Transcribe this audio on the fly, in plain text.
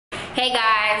Hey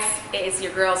guys, it's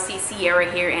your girl C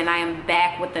Sierra here, and I am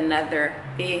back with another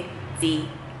video.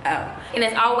 And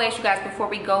as always, you guys, before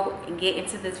we go and get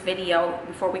into this video,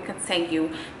 before we continue,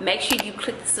 make sure you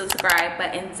click the subscribe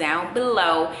button down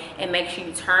below and make sure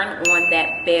you turn on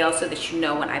that bell so that you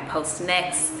know when I post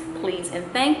next. Please and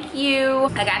thank you.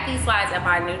 I got these slides at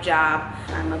my new job.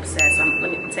 I'm obsessed.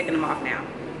 I'm taking them off now.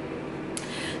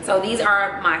 So these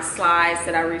are my slides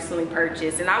that I recently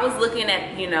purchased, and I was looking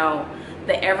at, you know,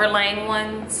 the Everlane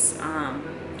ones,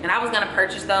 and I was gonna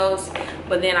purchase those,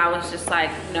 but then I was just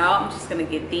like, no, I'm just gonna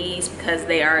get these because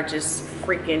they are just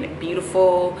freaking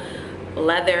beautiful.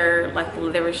 Leather, like the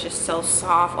leather is just so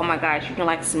soft. Oh my gosh, you can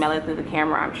like smell it through the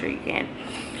camera. I'm sure you can.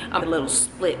 The little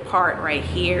split part right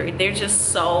here, they're just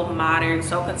so modern,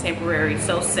 so contemporary,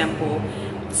 so simple,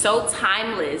 so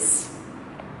timeless.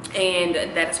 And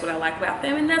that's what I like about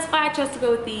them, and that's why I chose to go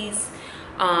with these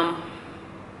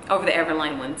over the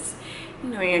Everlane ones. You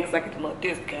know, yeah, because I get a little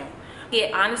discount. Yeah,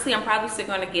 honestly, I'm probably still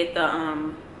gonna get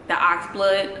the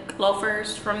Oxblood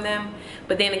loafers from them,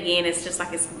 but then again, it's just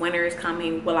like it's winter is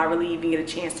coming. Will I really even get a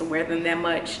chance to wear them that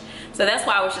much? So that's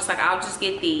why I was just like, I'll just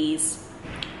get these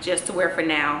just to wear for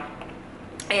now.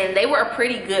 And they were a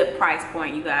pretty good price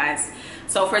point, you guys.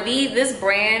 So for this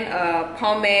brand,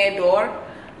 Pomme d'Or,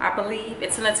 I believe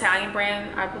it's an Italian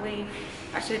brand, I believe.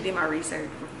 I should have did my research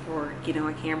before getting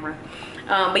on camera.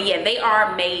 But yeah, they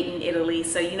are made in Italy,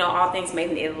 so you know, all things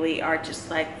made in Italy are just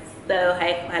like so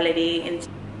high quality. And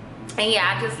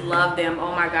yeah, I just love them.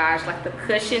 Oh my gosh, like the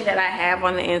cushion that I have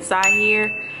on the inside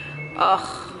here,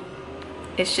 oh,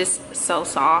 it's just so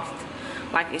soft.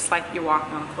 Like it's like you're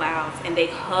walking on clouds, and they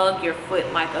hug your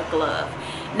foot like a glove.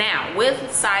 Now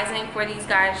with sizing for these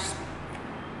guys,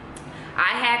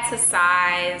 I had to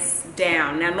size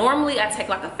down. Now normally I take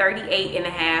like a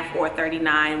 38.5 or a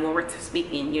 39 when we're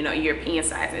speaking, you know, European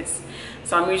sizes.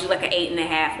 So I'm usually like an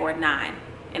 8.5 or a 9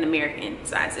 in American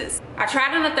sizes. I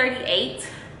tried on a 38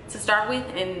 to start with,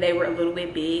 and they were a little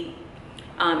bit big.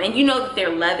 And you know that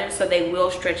they're leather, so they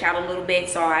will stretch out a little bit,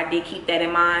 so I did keep that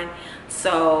in mind.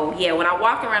 So yeah, when I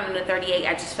walked around in the 38,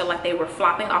 I just felt like they were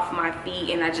flopping off my feet,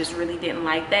 and I just really didn't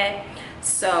like that.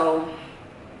 So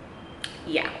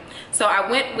yeah, so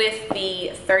I went with the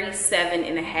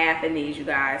 37.5 in these, you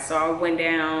guys. So I went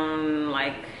down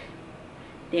like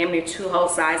damn near 2 whole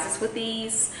sizes with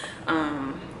these.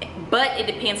 But it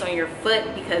depends on your foot,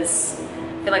 because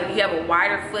I feel like if you have a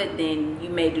wider foot, then you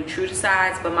may do true to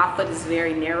size, but my foot is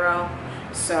very narrow,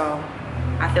 so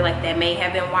I feel like that may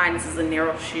have been why this is a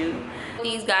narrow shoe.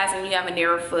 These guys, when you have a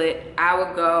narrow foot, I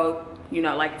would go, you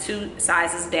know, like 2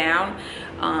 sizes down.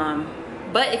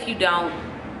 But if you don't,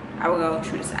 I will go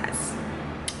true to size,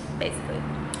 basically.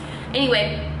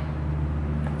 Anyway,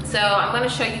 so I'm going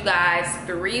to show you guys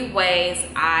 3 ways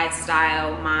I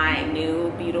style my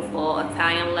new beautiful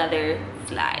Italian leather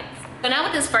slides. So now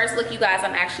with this first look, you guys,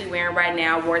 I'm actually wearing right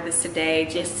now. I wore this today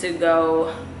just to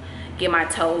go get my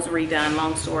toes redone.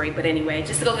 Long story, but anyway,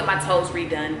 just to go get my toes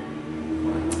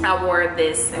redone, I wore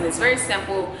this, and it's very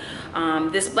simple.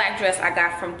 This black dress I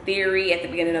got from Theory at the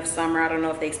beginning of summer. I don't know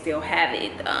if they still have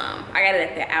it. I got it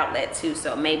at the outlet too,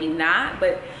 so maybe not,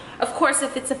 but of course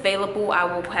if it's available, I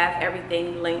will have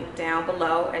everything linked down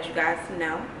below, as you guys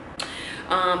know.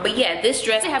 But yeah, this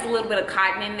dress, it has a little bit of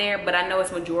cotton in there, but I know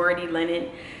it's majority linen.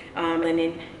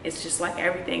 Linen is just like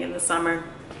everything in the summer,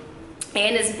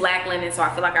 and it's black linen, so I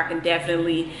feel like I can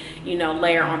definitely, you know,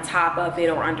 layer on top of it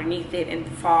or underneath it in the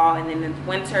fall and then in the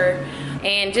winter.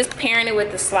 And just pairing it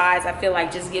with the slides, I feel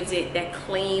like just gives it that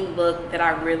clean look that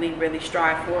I really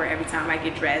strive for every time I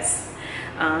get dressed.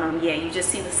 Yeah, you just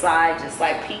see the slide just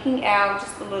like peeking out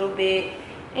just a little bit,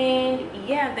 and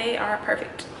yeah, they are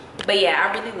perfect. But yeah,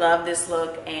 I really love this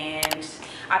look, and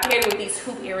I paired it with these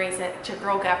hoop earrings that your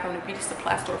girl got from the beauty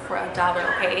supply store for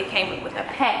 $1. Okay, it came with a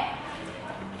pack.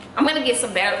 I'm gonna get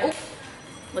some better. Ooh,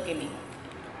 look at me.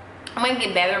 I'm gonna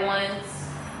get better ones,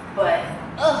 but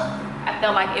I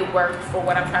felt like it worked for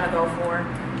what I'm trying to go for.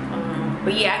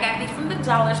 But yeah, I got these from the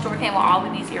dollar store. It came with all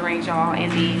of these earrings, y'all,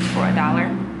 and these for $1.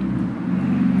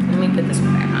 Let me put this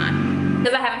one back on,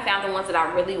 because I haven't found the ones that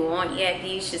I really want yet.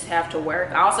 These just have to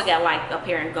work. I also got like a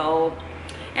pair in gold.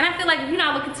 And I feel like if you're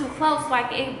not looking too close, like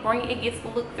it gets the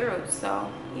look through. So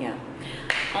yeah,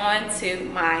 on to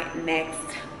my next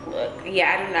look.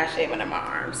 Yeah, I do not shave under my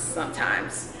arms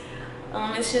sometimes.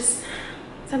 It's just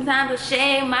sometimes I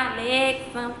shave my legs,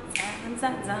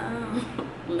 sometimes I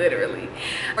don't. Literally.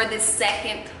 For this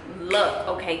second look,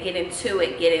 okay, get into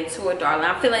it, darling.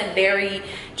 I'm feeling very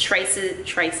Tracy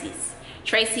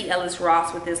Ellis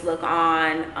Ross with this look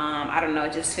on. I don't know,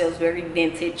 it just feels very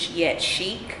vintage yet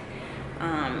chic.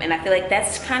 And I feel like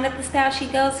that's kind of the style she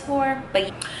goes for.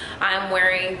 But I'm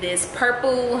wearing this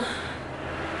purple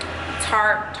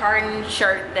tartan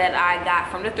shirt that I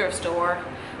got from the thrift store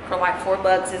for like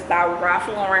 $4. It's by Ralph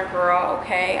Lauren, girl.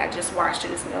 Okay, I just washed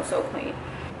it. It smells so clean.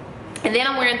 And then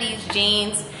I'm wearing these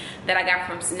jeans that I got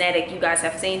from Cinetic. You guys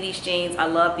have seen these jeans. I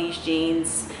love these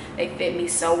jeans. They fit me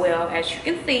so well, as you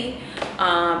can see.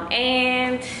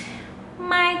 And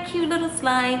my cute little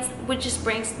slides, which just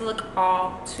brings the look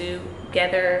all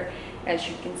together. As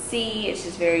you can see, it's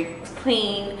just very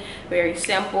clean, very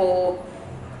simple.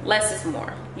 Less is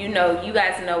more. You know, you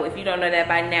guys know, if you don't know that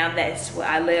by now, that's what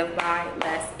I live by.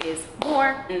 Less is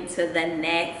more. Into the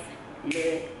next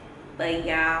look for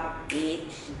y'all,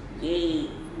 bitch. Yeah.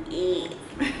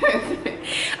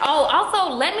 Oh,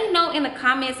 also let me know in the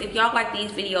comments if y'all like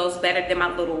these videos better than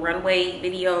my little runway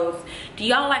videos. Do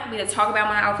y'all like me to talk about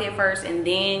my outfit first and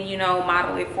then, you know,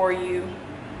 model it for you?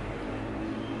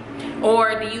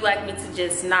 Or do you like me to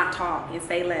just not talk and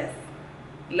say less?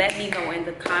 Let me know in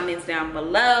the comments down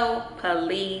below,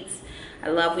 please. I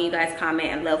love when you guys comment.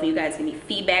 I love when you guys give me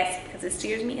feedback because it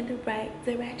steers me in the right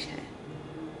direction.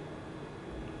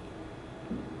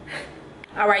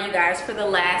 All right, you guys, for the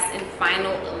last and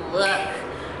final look,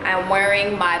 I'm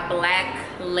wearing my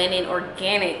black linen,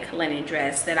 organic linen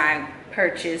dress that I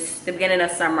purchased the beginning of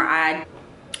summer.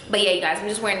 But yeah, you guys, I'm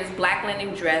just wearing this black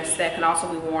linen dress that can also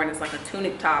be worn as like a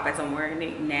tunic top, as I'm wearing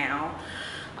it now.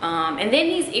 And then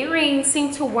these earrings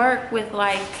seem to work with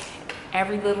like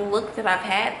every little look that I've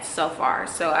had so far.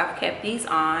 So I've kept these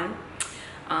on.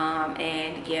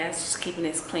 And yes, just keeping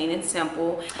this clean and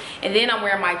simple. And then I'm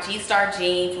wearing my G-Star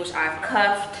jeans, which I've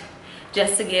cuffed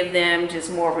just to give them just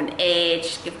more of an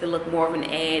edge, give the look more of an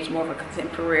edge, more of a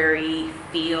contemporary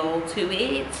feel to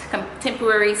it,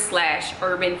 contemporary /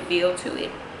 urban feel to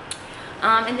it.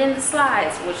 And then the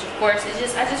slides, which of course is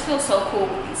just, I just feel so cool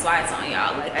with these slides on,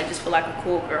 y'all. Like, I just feel like a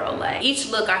cool girl. Like, each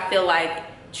look I feel like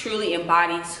truly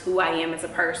embodies who I am as a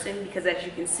person, because as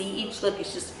you can see, each look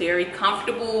is just very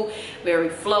comfortable, very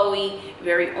flowy,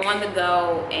 very on the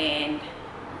go, and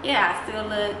yeah, I still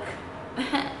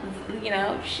look, you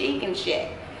know, chic and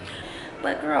shit.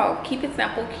 But girl, keep it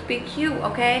simple, keep it cute,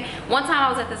 okay? One time I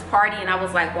was at this party and I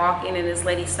was like walking and this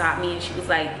lady stopped me and she was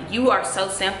like, "You are so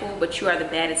simple, but you are the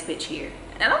baddest bitch here."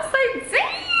 And I was like, damn,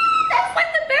 that's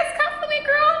like the best compliment,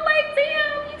 girl. I'm like,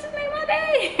 damn, you just made my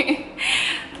day.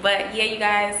 But yeah, you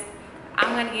guys,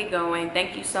 I'm gonna get going.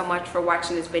 Thank you so much for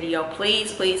watching this video.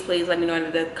 Please, please, please let me know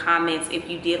in the comments if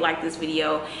you did like this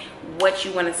video, what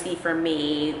you want to see from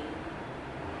me,